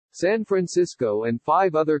San Francisco and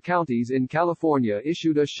 5 other counties in California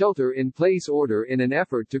issued a shelter-in-place order in an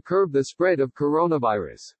effort to curb the spread of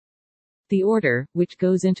coronavirus. The order, which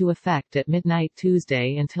goes into effect at midnight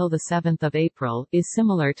Tuesday until the 7th of April, is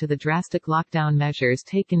similar to the drastic lockdown measures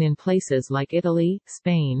taken in places like Italy,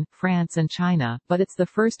 Spain, France and China, but it's the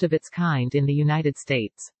first of its kind in the United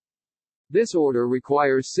States. This order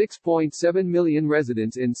requires 6.7 million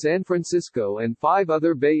residents in San Francisco and 5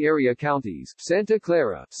 other Bay Area counties, Santa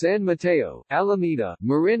Clara, San Mateo, Alameda,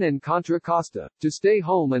 Marin and Contra Costa, to stay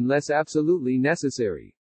home unless absolutely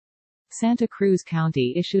necessary. Santa Cruz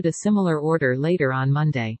County issued a similar order later on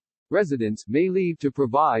Monday. Residents may leave to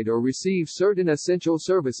provide or receive certain essential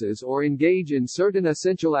services or engage in certain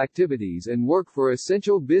essential activities and work for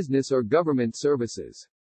essential business or government services.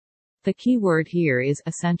 The key word here is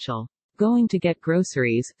essential. Going to get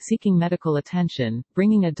groceries, seeking medical attention,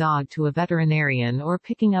 bringing a dog to a veterinarian or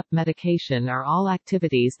picking up medication are all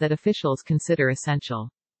activities that officials consider essential.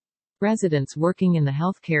 Residents working in the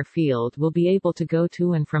healthcare field will be able to go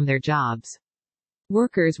to and from their jobs.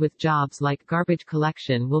 Workers with jobs like garbage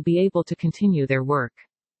collection will be able to continue their work.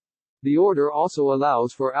 The order also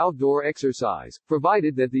allows for outdoor exercise,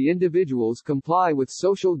 provided that the individuals comply with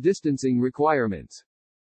social distancing requirements.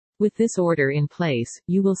 With this order in place,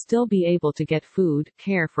 you will still be able to get food,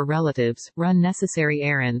 care for relatives, run necessary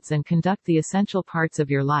errands and conduct the essential parts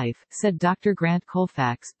of your life, said Dr. Grant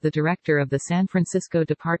Colfax, the director of the San Francisco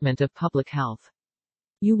Department of Public Health.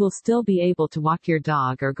 You will still be able to walk your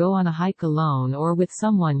dog or go on a hike alone or with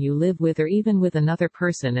someone you live with or even with another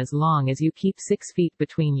person as long as you keep 6 feet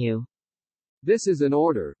between you. This is an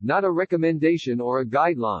order, not a recommendation or a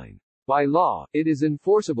guideline. By law, it is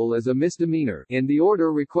enforceable as a misdemeanor, and the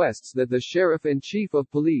order requests that the sheriff and chief of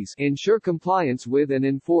police ensure compliance with and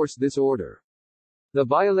enforce this order. The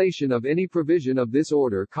violation of any provision of this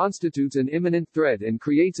order constitutes an imminent threat and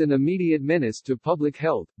creates an immediate menace to public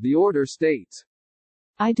health, the order states.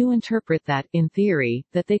 I do interpret that, in theory,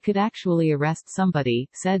 that they could actually arrest somebody,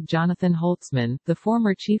 said Jonathan Holtzman, the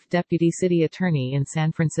former chief deputy city attorney in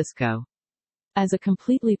San Francisco. As a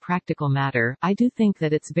completely practical matter, I do think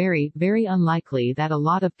that it's very, very unlikely that a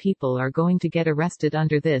lot of people are going to get arrested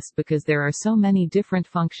under this because there are so many different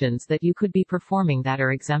functions that you could be performing that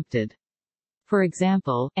are exempted. For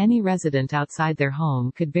example, any resident outside their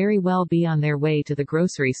home could very well be on their way to the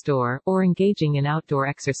grocery store, or engaging in outdoor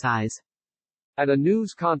exercise. At a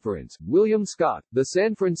news conference, William Scott, the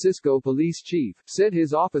San Francisco police chief, said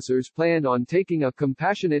his officers planned on taking a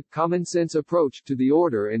compassionate, common-sense approach to the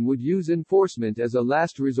order and would use enforcement as a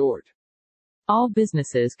last resort. All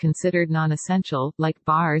businesses considered non-essential, like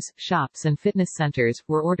bars, shops and fitness centers,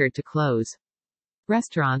 were ordered to close.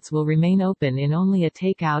 Restaurants will remain open in only a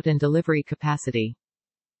takeout and delivery capacity.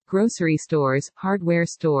 Grocery stores, hardware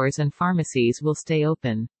stores and pharmacies will stay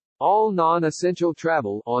open. All non-essential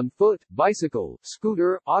travel, on foot, bicycle,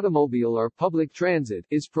 scooter, automobile or public transit,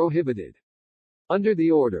 is prohibited. Under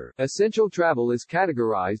the order, essential travel is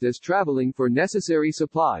categorized as traveling for necessary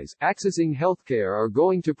supplies, accessing healthcare or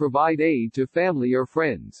going to provide aid to family or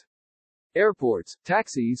friends. Airports,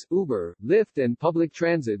 taxis, Uber, Lyft and public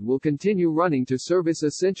transit will continue running to service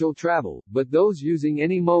essential travel, but those using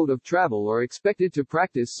any mode of travel are expected to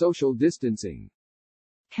practice social distancing.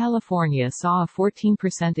 California saw a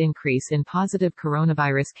 14% increase in positive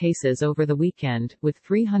coronavirus cases over the weekend, with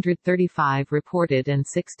 335 reported and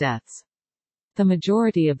 6 deaths. The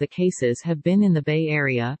majority of the cases have been in the Bay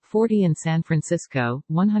Area, 40 in San Francisco,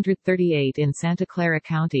 138 in Santa Clara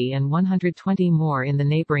County and 120 more in the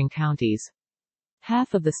neighboring counties.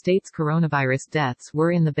 Half of the state's coronavirus deaths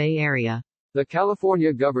were in the Bay Area. The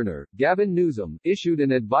California governor, Gavin Newsom, issued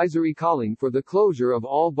an advisory calling for the closure of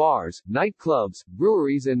all bars, nightclubs,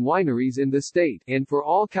 breweries and wineries in the state, and for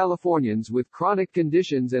all Californians with chronic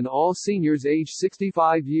conditions and all seniors age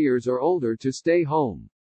 65 years or older to stay home.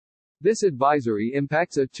 This advisory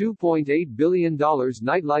impacts a $2.8 billion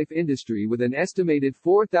nightlife industry with an estimated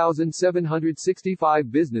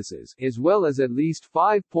 4,765 businesses, as well as at least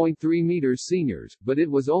 5.3 million seniors, but it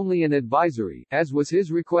was only an advisory, as was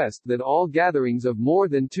his request that all gatherings of more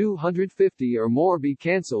than 250 or more be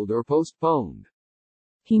cancelled or postponed.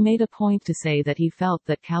 He made a point to say that he felt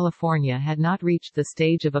that California had not reached the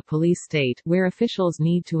stage of a police state, where officials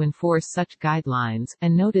need to enforce such guidelines,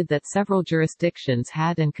 and noted that several jurisdictions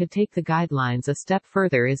had and could take the guidelines a step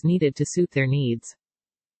further as needed to suit their needs.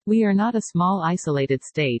 We are not a small isolated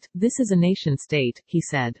state, this is a nation state, he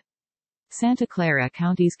said. Santa Clara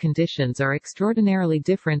County's conditions are extraordinarily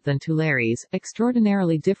different than Tulsa's,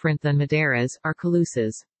 extraordinarily different than Madera's, or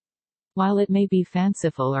Colusa's. While it may be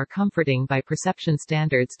fanciful or comforting by perception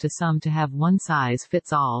standards to some to have one size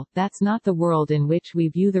fits all, that's not the world in which we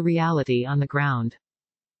view the reality on the ground.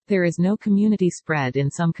 There is no community spread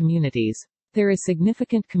in some communities. There is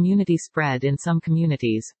significant community spread in some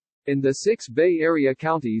communities. In the 6 Bay Area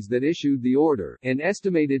counties that issued the order, an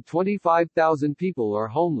estimated 25,000 people are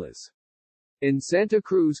homeless. In Santa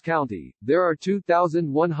Cruz County, there are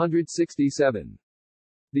 2,167.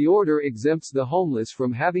 The order exempts the homeless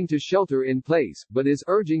from having to shelter in place, but is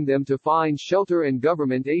urging them to find shelter and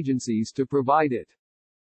government agencies to provide it.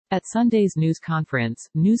 At Sunday's news conference,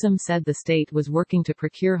 Newsom said the state was working to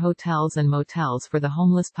procure hotels and motels for the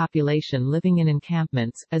homeless population living in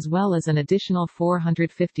encampments, as well as an additional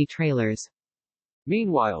 450 trailers.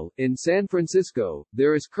 Meanwhile, in San Francisco,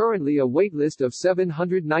 there is currently a waitlist of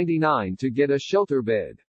 799 to get a shelter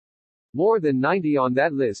bed. More than 90 on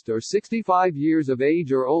that list are 65 years of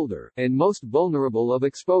age or older, and most vulnerable of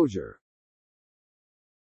exposure.